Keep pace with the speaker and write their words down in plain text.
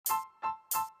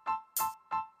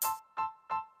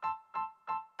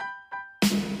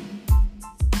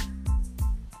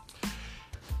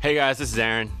Hey guys, this is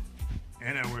Aaron.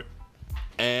 And Edward.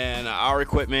 And our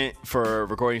equipment for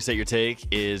recording State Your Take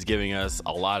is giving us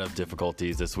a lot of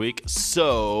difficulties this week.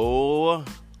 So,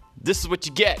 this is what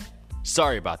you get.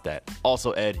 Sorry about that.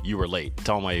 Also, Ed, you were late.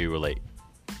 Tell them why you were late.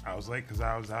 I was late because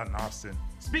I was out in Austin.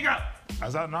 Speak up! I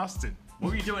was out in Austin.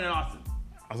 What were you doing in Austin?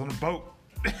 I was on a boat.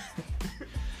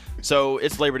 So,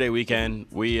 it's Labor Day weekend.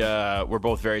 We're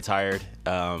both very tired.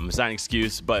 It's not an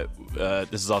excuse, but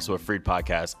this is also a Freed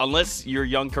podcast. Unless you're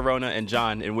young Corona and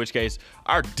John, in which case,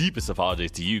 our deepest apologies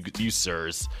to you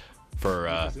sirs, for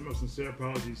The most sincere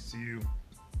apologies to you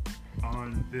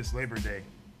on this Labor Day.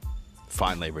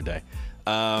 fine Labor Day.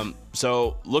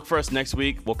 So look for us next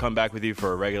week. We'll come back with you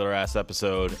for a regular ass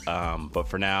episode. But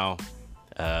for now,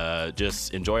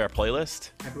 just enjoy our playlist.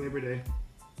 Happy Labor Day.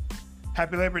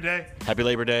 Happy Labor Day. Happy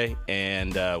Labor Day,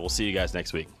 and we'll see you guys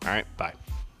next week. All right, bye.